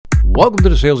Welcome to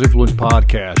the Sales Influence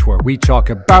Podcast, where we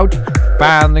talk about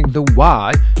finding the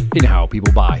why in how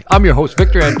people buy. I'm your host,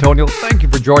 Victor Antonio. Thank you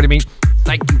for joining me.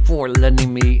 Thank you for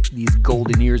lending me these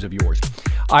golden ears of yours.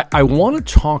 I want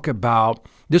to talk about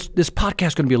this podcast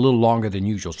is going to be a little longer than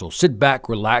usual, so sit back,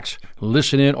 relax,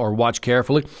 listen in, or watch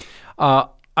carefully.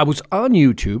 I was on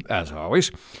YouTube, as always,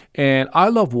 and I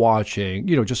love watching,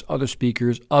 just other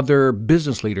speakers, other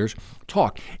business leaders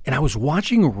talk. And I was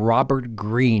watching Robert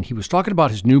Greene. He was talking about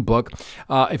his new book.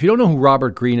 If you don't know who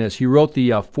Robert Greene is, he wrote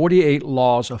the 48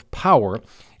 Laws of Power,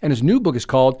 and his new book is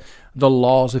called The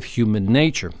Laws of Human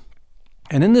Nature.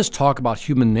 And in this talk about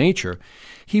human nature,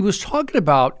 he was talking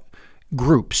about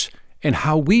groups and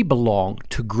how we belong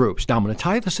to groups. Now, I'm going to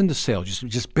tie this into sales.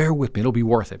 Just bear with me. It'll be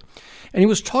worth it. And he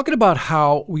was talking about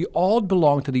how we all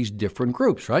belong to these different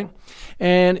groups, right?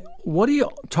 And what he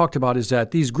talked about is that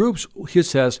these groups, he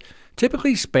says,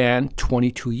 typically span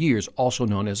 22 years, also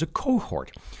known as a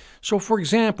cohort. So, for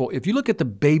example, if you look at the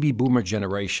baby boomer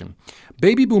generation,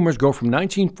 baby boomers go from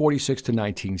 1946 to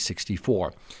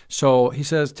 1964. So he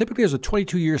says typically there's a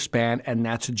 22-year span, and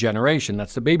that's a generation.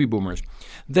 That's the baby boomers.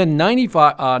 Then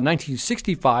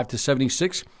 1965 to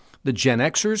 76, the Gen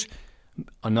Xers,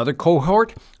 another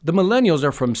cohort. The millennials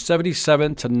are from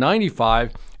 77 to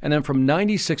 95, and then from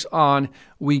 96 on,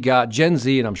 we got Gen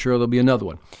Z, and I'm sure there'll be another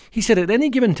one. He said at any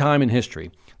given time in history,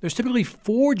 there's typically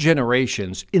 4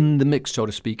 generations in the mix, so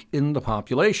to speak, in the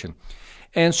population.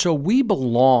 And so we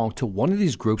belong to one of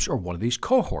these groups or one of these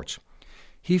cohorts.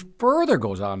 He further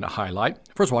goes on to highlight,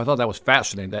 first of all, I thought that was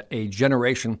fascinating, that a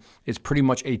generation is pretty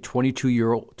much a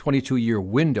 22-year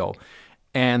window,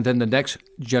 and then the next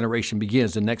generation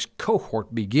begins, the next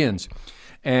cohort begins.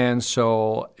 And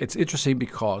so it's interesting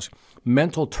because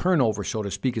mental turnover, so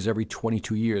to speak, is every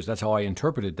 22 years. That's how I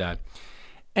interpreted that.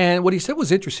 And what he said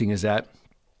was interesting is that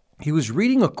he was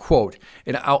reading a quote,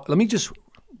 and let me just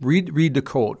reread the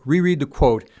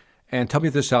quote, and tell me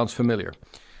if this sounds familiar.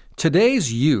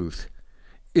 Today's youth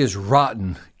is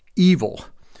rotten, evil,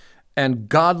 and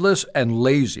godless and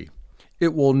lazy.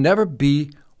 It will never be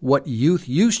what youth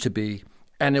used to be,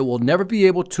 and it will never be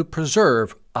able to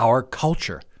preserve our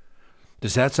culture.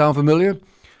 Does that sound familiar?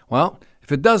 Well,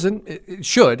 if it doesn't, it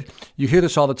should. You hear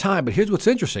this all the time, but here's what's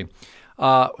interesting.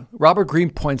 Robert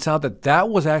Greene points out that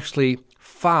was actually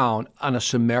found on a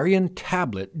Sumerian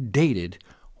tablet dated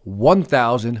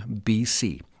 1000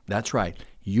 BC. That's right.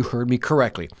 You heard me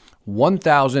correctly.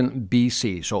 1000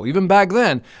 BC. So even back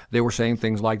then, they were saying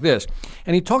things like this.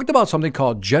 And he talked about something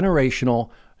called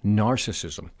generational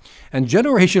narcissism. And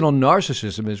generational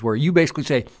narcissism is where you basically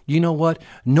say, you know what,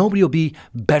 nobody will be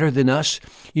better than us,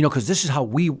 because this is how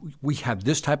we have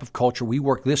this type of culture, we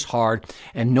work this hard,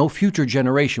 and no future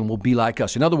generation will be like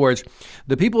us. In other words,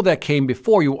 the people that came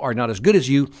before you are not as good as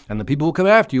you, and the people who come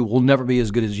after you will never be as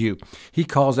good as you. He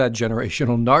calls that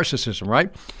generational narcissism,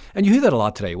 right? And you hear that a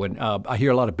lot today when I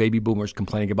hear a lot of baby boomers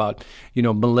complaining about,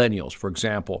 millennials, for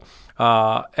example.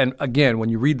 And again, when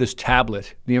you read this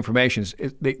tablet, the information,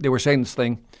 they were saying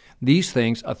these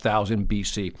things 1000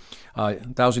 BC,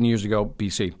 1,000 years ago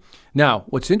BC. Now,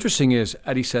 what's interesting is,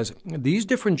 he says, these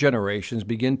different generations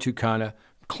begin to kind of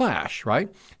clash,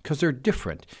 right? Because they're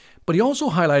different. But he also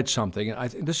highlights something,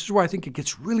 and this is where I think it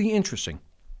gets really interesting.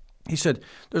 He said,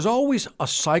 there's always a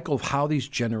cycle of how these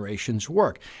generations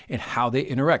work and how they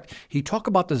interact. He talked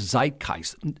about the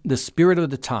zeitgeist, the spirit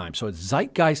of the time. So it's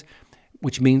zeitgeist,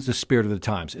 which means the spirit of the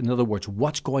times. In other words,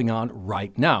 what's going on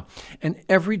right now. And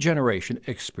every generation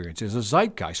experiences a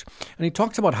zeitgeist. And he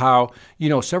talks about how,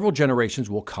 several generations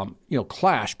will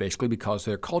clash basically because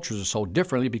their cultures are so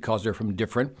differently because they're from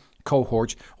different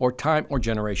cohorts or time or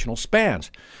generational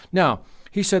spans. Now,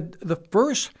 he said the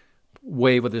first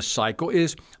wave of this cycle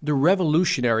is the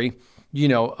revolutionary,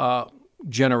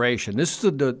 generation. This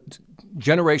is the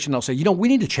generation they'll say, we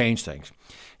need to change things.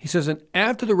 He says, and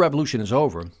after the revolution is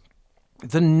over,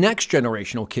 the next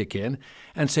generation will kick in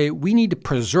and say, we need to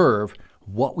preserve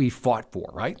what we fought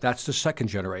for, right? That's the second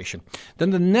generation.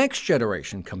 Then the next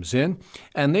generation comes in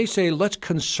and they say, let's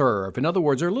conserve. In other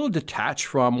words, they're a little detached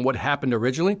from what happened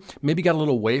originally, maybe got a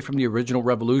little away from the original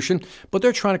revolution, but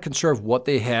they're trying to conserve what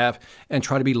they have and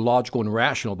try to be logical and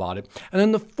rational about it. And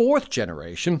then the fourth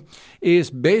generation is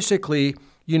basically,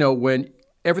 when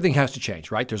everything has to change,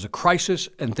 right? There's a crisis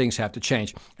and things have to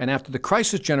change. And after the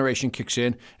crisis generation kicks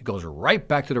in, it goes right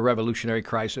back to the revolutionary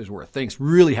crisis where things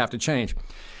really have to change.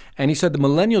 And he said the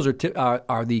millennials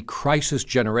are the crisis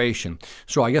generation.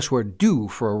 So I guess we're due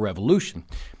for a revolution.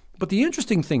 But the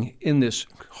interesting thing in this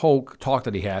whole talk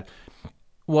that he had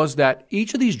was that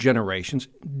each of these generations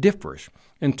differs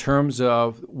in terms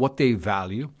of what they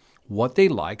value, what they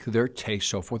like, their taste,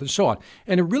 so forth and so on.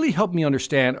 And it really helped me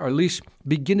understand, or at least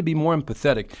begin to be more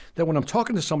empathetic, that when I'm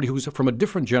talking to somebody who's from a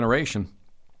different generation,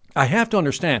 I have to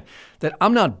understand that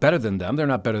I'm not better than them. They're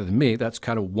not better than me. That's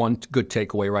kind of one good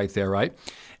takeaway right there, right?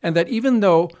 And that even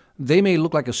though they may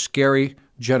look like a scary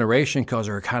generation because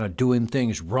they're kind of doing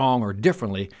things wrong or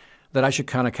differently, that I should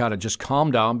kind of just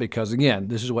calm down because, again,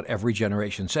 this is what every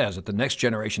generation says, that the next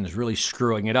generation is really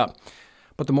screwing it up.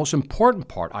 But the most important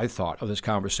part, I thought, of this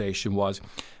conversation was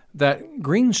that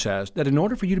Green says that in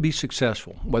order for you to be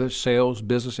successful, whether it's sales,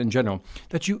 business in general,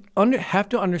 that you have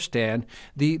to understand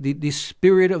the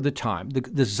spirit of the time,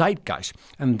 the zeitgeist,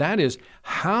 and that is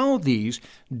how these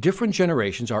different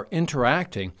generations are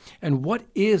interacting and what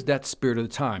is that spirit of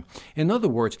the time. In other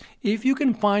words, if you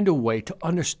can find a way to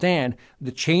understand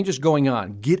the changes going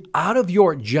on, get out of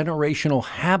your generational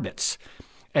habits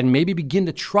and maybe begin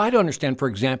to try to understand, for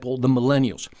example, the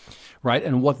millennials, right,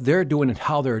 and what they're doing and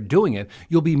how they're doing it,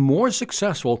 you'll be more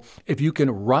successful if you can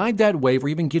ride that wave or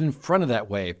even get in front of that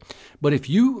wave. But if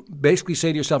you basically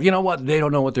say to yourself, you know what, they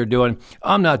don't know what they're doing,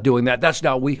 I'm not doing that, that's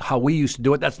not how we used to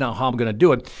do it, that's not how I'm going to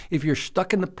do it. If you're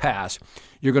stuck in the past,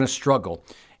 you're going to struggle.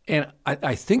 And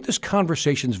I think this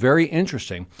conversation is very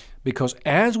interesting because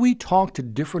as we talk to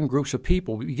different groups of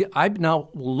people, I now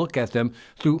look at them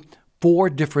through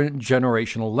 4 different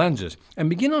generational lenses and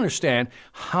begin to understand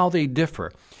how they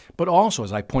differ. But also,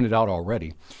 as I pointed out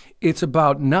already, it's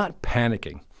about not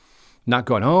panicking, not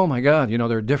going, oh my God,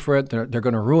 they're different, they're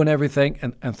going to ruin everything,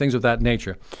 and things of that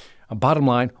nature. Bottom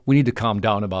line, we need to calm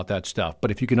down about that stuff.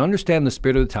 But if you can understand the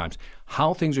spirit of the times,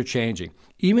 how things are changing,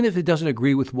 even if it doesn't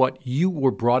agree with what you were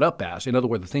brought up as, in other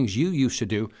words, the things you used to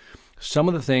do, some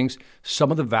of the things, some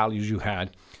of the values you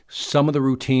had, some of the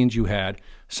routines you had,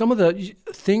 some of the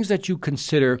things that you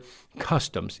consider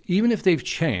customs, even if they've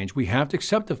changed, we have to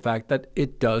accept the fact that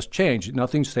it does change.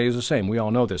 Nothing stays the same. We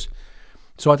all know this.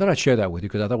 So I thought I'd share that with you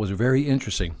because I thought it was very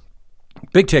interesting.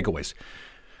 Big takeaways.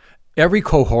 Every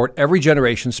cohort, every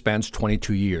generation spends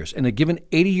 22 years. In a given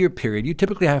 80-year period, you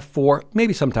typically have 4,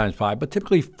 maybe sometimes 5, but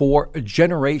typically 4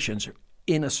 generations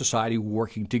in a society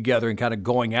working together and kind of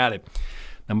going at it.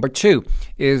 Number 2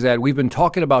 is that we've been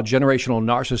talking about generational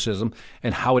narcissism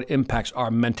and how it impacts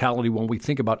our mentality when we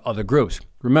think about other groups.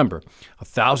 Remember,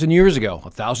 1,000 years ago,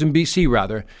 1,000 BC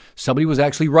rather, somebody was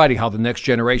actually writing how the next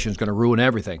generation is going to ruin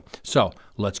everything. So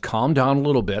let's calm down a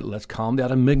little bit. Let's calm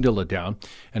that amygdala down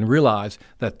and realize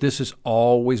that this has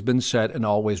always been said and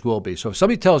always will be. So if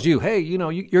somebody tells you, hey,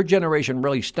 your generation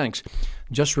really stinks,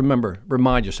 just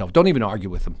remind yourself, don't even argue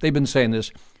with them. They've been saying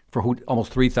this for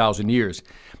almost 3,000 years.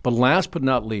 But last but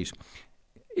not least,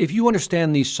 if you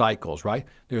understand these cycles, right?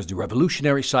 There's the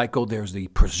revolutionary cycle, there's the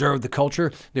preserve the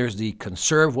culture, there's the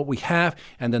conserve what we have,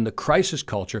 and then the crisis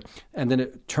culture, and then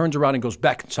it turns around and goes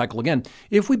back and cycle again.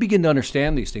 If we begin to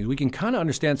understand these things, we can kind of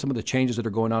understand some of the changes that are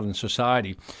going on in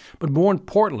society. But more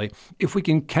importantly, if we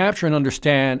can capture and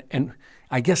understand and,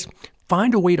 I guess,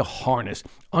 find a way to harness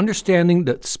understanding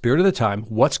the spirit of the time,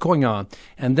 what's going on,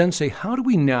 and then say, how do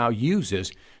we now use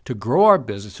this to grow our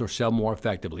business or sell more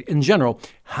effectively? In general,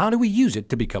 how do we use it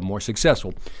to become more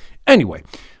successful? Anyway,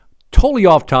 totally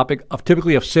off topic of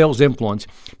typically of sales influence,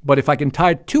 but if I can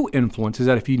tie it to influence is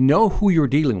that if you know who you're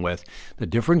dealing with, the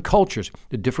different cultures,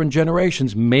 the different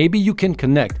generations, maybe you can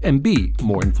connect and be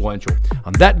more influential.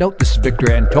 On that note, this is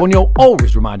Victor Antonio,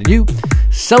 always reminding you,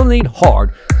 selling ain't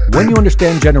hard when you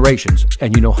understand generations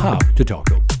and you know how to talk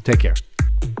to them. Take care.